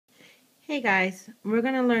Hey guys, we're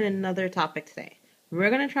going to learn another topic today. We're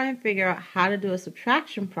going to try and figure out how to do a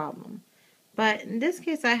subtraction problem. But in this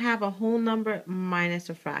case, I have a whole number minus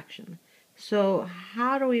a fraction. So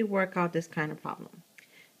how do we work out this kind of problem?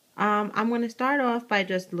 I'm going to start off by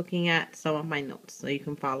just looking at some of my notes. So you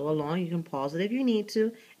can follow along. You can pause it if you need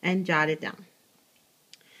to and jot it down.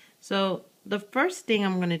 So the first thing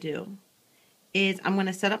I'm going to do is I'm going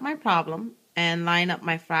to set up my problem and line up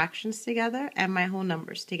my fractions together and my whole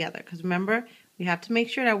numbers together. Because remember, we have to make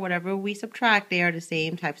sure that whatever we subtract, they are the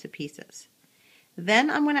same types of pieces.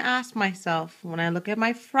 Then I'm going to ask myself, when I look at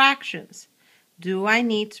my fractions, do I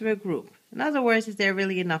need to regroup? In other words, is there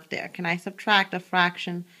really enough there? Can I subtract a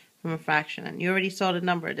fraction from a fraction? And you already saw the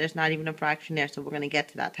number. There's not even a fraction there, so we're going to get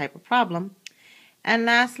to that type of problem. And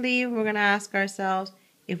lastly, we're going to ask ourselves,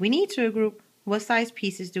 if we need to regroup, what size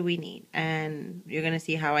pieces do we need? And you're going to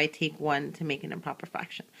see how I take one to make an improper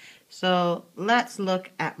fraction. So let's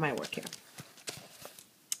look at my work here.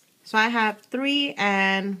 So I have 3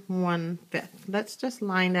 and 1/5. Let's just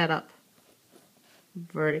line that up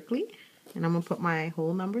vertically. And I'm going to put my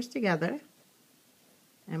whole numbers together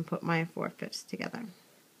and put my 4/5 together.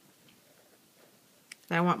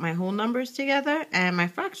 So I want my whole numbers together and my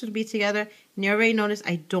fractions to be together. And you already notice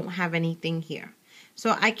I don't have anything here.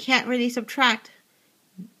 So I can't really subtract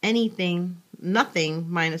anything, nothing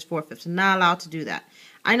minus 4/5. I'm not allowed to do that.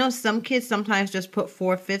 I know some kids sometimes just put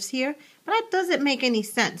 4/5 here, but that doesn't make any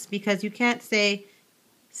sense because you can't say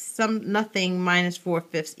nothing minus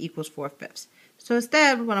 4/5 equals 4/5. So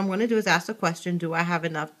instead, what I'm going to do is ask the question, do I have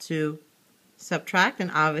enough to subtract? And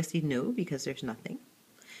obviously no, because there's nothing.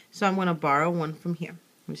 So I'm going to borrow 1 from here.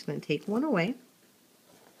 I'm just going to take 1 away.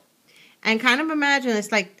 And kind of imagine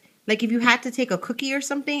it's like if you had to take a cookie or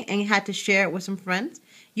something and you had to share it with some friends,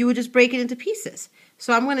 you would just break it into pieces.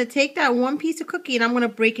 So I'm going to take that 1 piece of cookie and I'm going to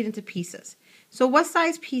break it into pieces. So what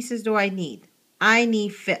size pieces do I need? I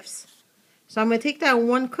need fifths. So I'm going to take that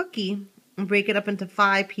 1 cookie and break it up into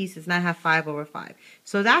 5 pieces, and I have 5/5.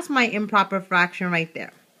 So that's my improper fraction right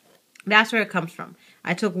there. That's where it comes from.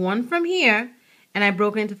 I took 1 from here and I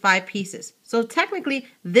broke it into 5 pieces. So technically,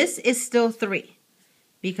 this is still 3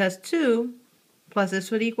 because 2 plus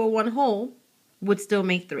this would equal 1 whole would still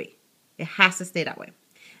make 3. It has to stay that way.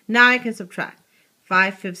 Now I can subtract.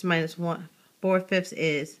 5/5 minus 4/5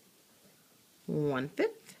 is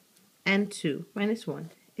 1/5. And 2 minus 1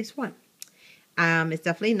 is 1. It's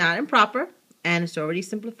definitely not improper. And it's already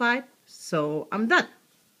simplified. So I'm done.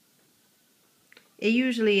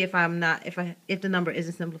 Usually if the number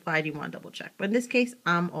isn't simplified, you want to double check. But in this case,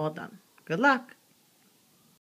 I'm all done. Good luck.